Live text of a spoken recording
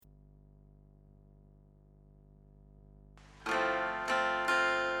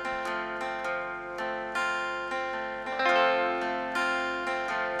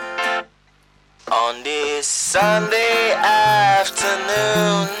It's Sunday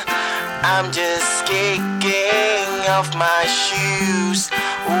afternoon. I'm just kicking off my shoes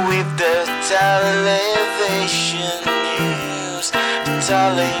with the television news,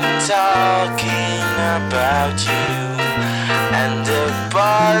 talking about you and the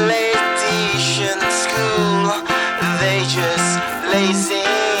politician school. They just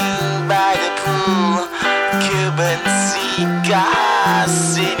lazing by the pool. Cuban cigar,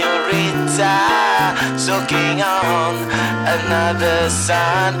 señorita, soaking on another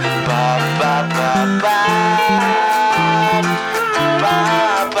sun. Ba ba ba ba ba ba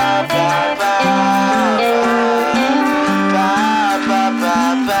ba ba ba ba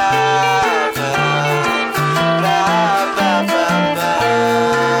ba.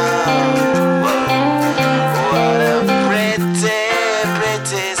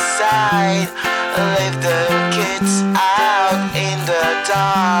 Leave the kids out in the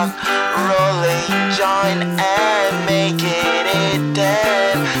dark, rolling joint and making it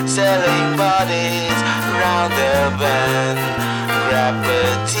dead, selling bodies round the bend. Grab a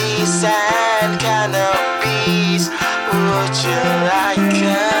tease and canopies. Would you like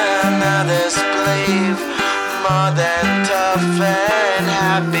another spliff? More than tough and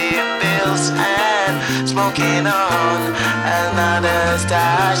happy bills and smoking on another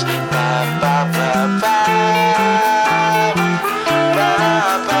stash. Bye bye.